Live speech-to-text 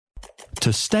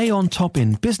To stay on top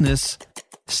in business,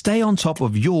 stay on top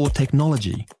of your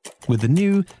technology with the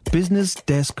new Business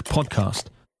Desk podcast,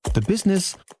 The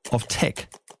Business of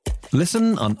Tech.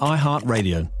 Listen on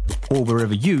iHeartRadio or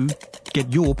wherever you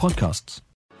get your podcasts.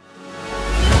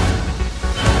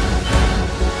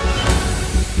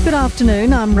 Good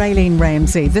afternoon, I'm Raylene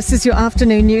Ramsey. This is your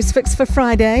afternoon news fix for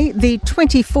Friday, the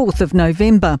 24th of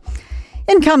November.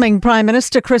 Incoming Prime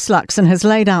Minister Chris Luxon has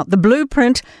laid out the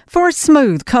blueprint for a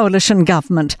smooth coalition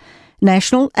government.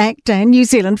 National, ACT and New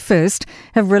Zealand First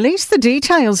have released the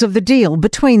details of the deal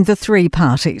between the three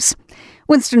parties.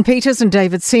 Winston Peters and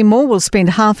David Seymour will spend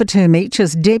half a term each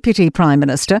as Deputy Prime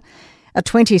Minister. A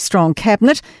 20-strong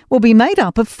cabinet will be made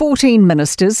up of 14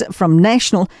 ministers from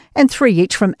National and 3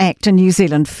 each from ACT and New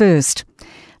Zealand First.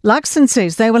 Luxon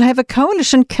says they will have a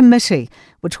coalition committee,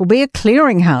 which will be a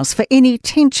clearinghouse for any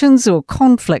tensions or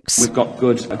conflicts. We've got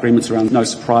good agreements around no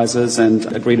surprises and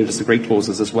agree to disagree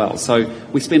clauses as well. So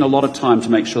we spent a lot of time to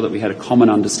make sure that we had a common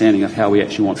understanding of how we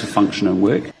actually want to function and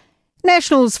work.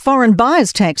 National's foreign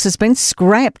buyers tax has been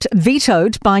scrapped,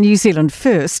 vetoed by New Zealand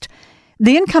First.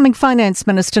 The incoming Finance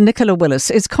Minister, Nicola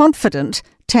Willis, is confident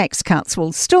tax cuts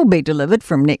will still be delivered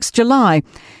from next July,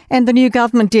 and the new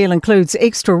government deal includes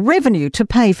extra revenue to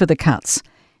pay for the cuts.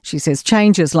 She says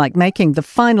changes like making the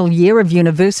final year of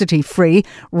university free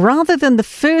rather than the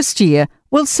first year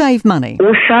will save money.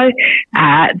 Also,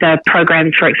 the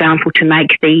program, for example, to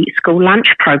make the school lunch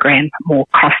program more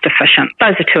cost efficient.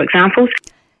 Those are 2 examples.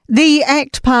 The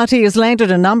ACT Party has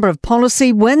landed a number of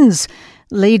policy wins.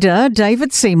 Leader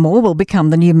David Seymour will become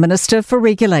the new Minister for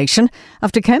Regulation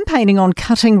after campaigning on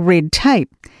cutting red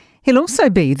tape. He'll also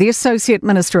be the Associate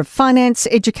Minister of Finance,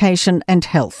 Education and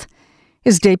Health.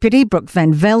 His deputy, Brooke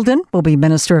Van Velden, will be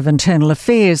Minister of Internal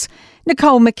Affairs.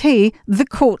 Nicole McKee, the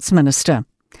Courts Minister.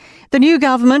 The new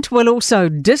government will also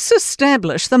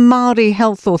disestablish the Māori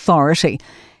Health Authority,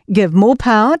 give more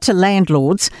power to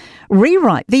landlords,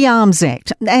 rewrite the Arms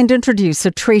Act and introduce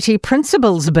a treaty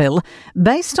principles bill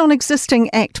based on existing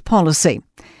ACT policy.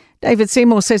 David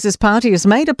Seymour says his party has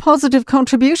made a positive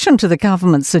contribution to the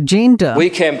government's agenda. We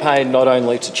campaign not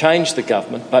only to change the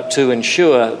government, but to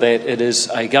ensure that it is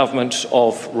a government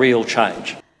of real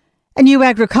change. A new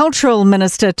Agricultural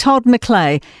Minister, Todd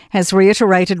McClay, has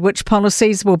reiterated which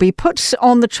policies will be put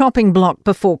on the chopping block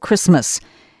before Christmas.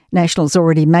 National's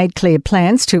already made clear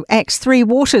plans to axe 3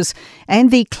 Waters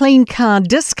and the Clean Car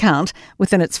discount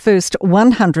within its first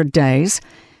 100 days.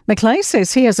 McClay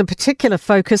says he has a particular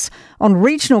focus on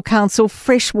regional council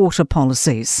freshwater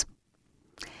policies.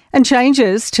 And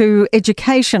changes to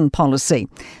education policy.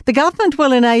 The government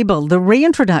will enable the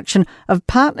reintroduction of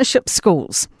partnership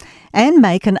schools and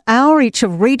make an hour each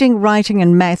of reading, writing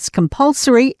and maths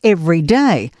compulsory every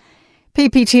day.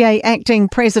 PPTA Acting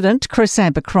President Chris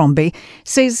Abercrombie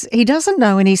says he doesn't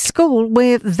know any school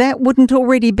where that wouldn't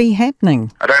already be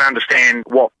happening. I don't understand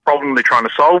what problem they're trying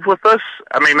to solve with this.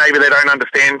 I mean, maybe they don't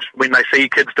understand when they see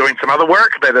kids doing some other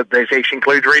work that actually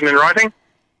includes reading and writing.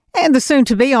 And the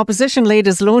soon-to-be opposition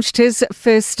leader's launched his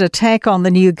first attack on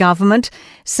the new government,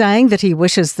 saying that he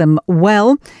wishes them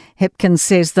well. Hipkins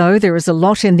says, though, there is a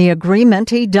lot in the agreement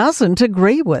he doesn't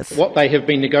agree with. What they have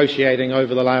been negotiating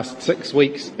over the last 6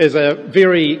 weeks is a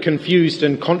very confused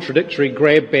and contradictory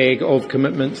grab bag of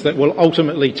commitments that will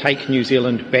ultimately take New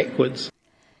Zealand backwards.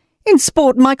 In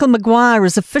sport, Michael Maguire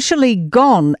is officially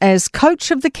gone as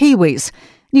coach of the Kiwis.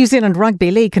 New Zealand Rugby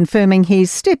League confirming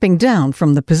he's stepping down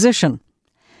from the position.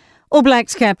 All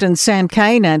Blacks captain Sam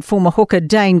Cane and former hooker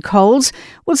Dane Coles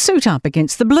will suit up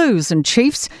against the Blues and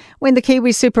Chiefs when the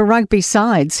Kiwi Super Rugby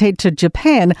sides head to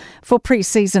Japan for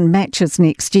pre-season matches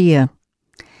next year.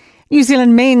 New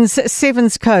Zealand men's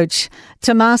sevens coach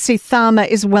Tamasi Thama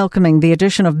is welcoming the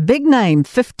addition of big-name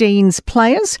 15s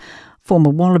players, former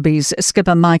Wallabies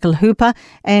skipper Michael Hooper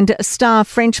and star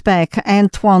French back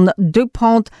Antoine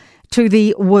Dupont to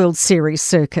the World Series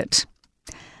circuit.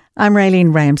 I'm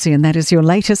Raylene Ramsey and that is your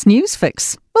latest news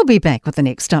fix. We'll be back with the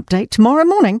next update tomorrow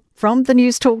morning from the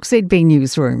News Talk ZB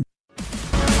newsroom.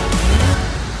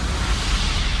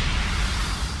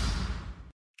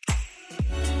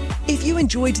 If you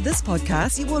enjoyed this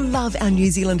podcast, you will love our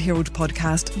New Zealand Herald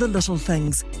podcast, The Little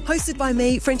Things, hosted by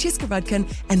me, Francesca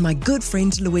Rudkin, and my good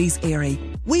friend Louise Airy.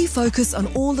 We focus on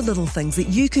all the little things that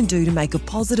you can do to make a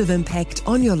positive impact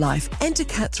on your life and to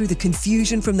cut through the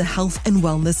confusion from the health and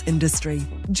wellness industry.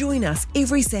 Join us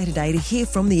every Saturday to hear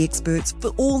from the experts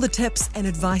for all the tips and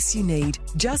advice you need.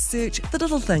 Just search The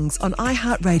Little Things on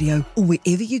iHeartRadio or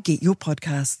wherever you get your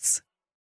podcasts.